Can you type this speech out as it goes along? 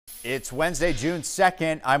It's Wednesday, June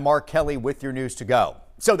 2nd. I'm Mark Kelly with your news to go.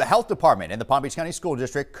 So the health department and the Palm Beach County School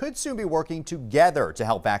District could soon be working together to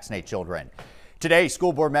help vaccinate children. Today,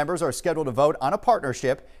 school board members are scheduled to vote on a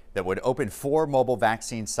partnership that would open 4 mobile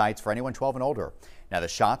vaccine sites for anyone 12 and older. Now, the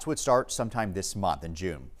shots would start sometime this month in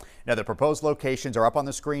June. Now, the proposed locations are up on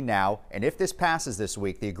the screen now, and if this passes this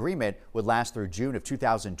week, the agreement would last through June of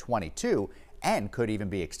 2022 and could even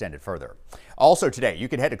be extended further. Also today, you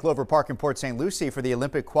can head to Clover Park in Port St. Lucie for the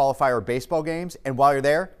Olympic qualifier baseball games, and while you're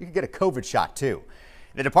there, you can get a COVID shot too.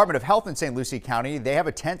 The Department of Health in St. Lucie County, they have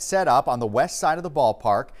a tent set up on the west side of the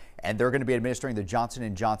ballpark, and they're going to be administering the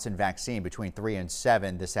Johnson & Johnson vaccine between 3 and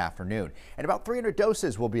 7 this afternoon. And about 300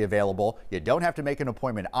 doses will be available. You don't have to make an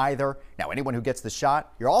appointment either. Now, anyone who gets the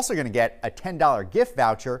shot, you're also going to get a $10 gift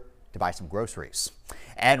voucher to buy some groceries.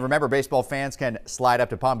 And remember, baseball fans can slide up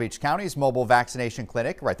to Palm Beach County's mobile vaccination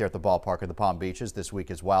clinic right there at the ballpark of the Palm Beaches this week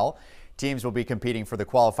as well. Teams will be competing for the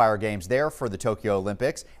qualifier games there for the Tokyo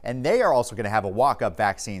Olympics, and they are also going to have a walk-up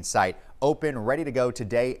vaccine site open, ready to go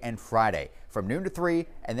today and Friday from noon to 3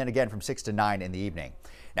 and then again from 6 to 9 in the evening.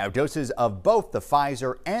 Now, doses of both the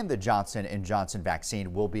Pfizer and the Johnson & Johnson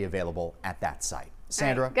vaccine will be available at that site.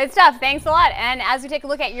 Sandra? Right, good stuff. Thanks a lot. And as we take a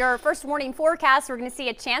look at your first warning forecast, we're going to see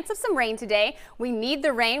a chance of some rain today. We need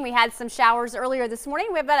the rain. We had some showers earlier this morning.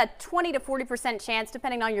 We have about a 20 to 40% chance,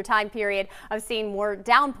 depending on your time period, of seeing more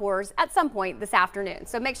downpours at some point this afternoon.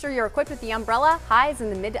 So make sure you're equipped with the umbrella. Highs in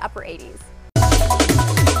the mid to upper 80s.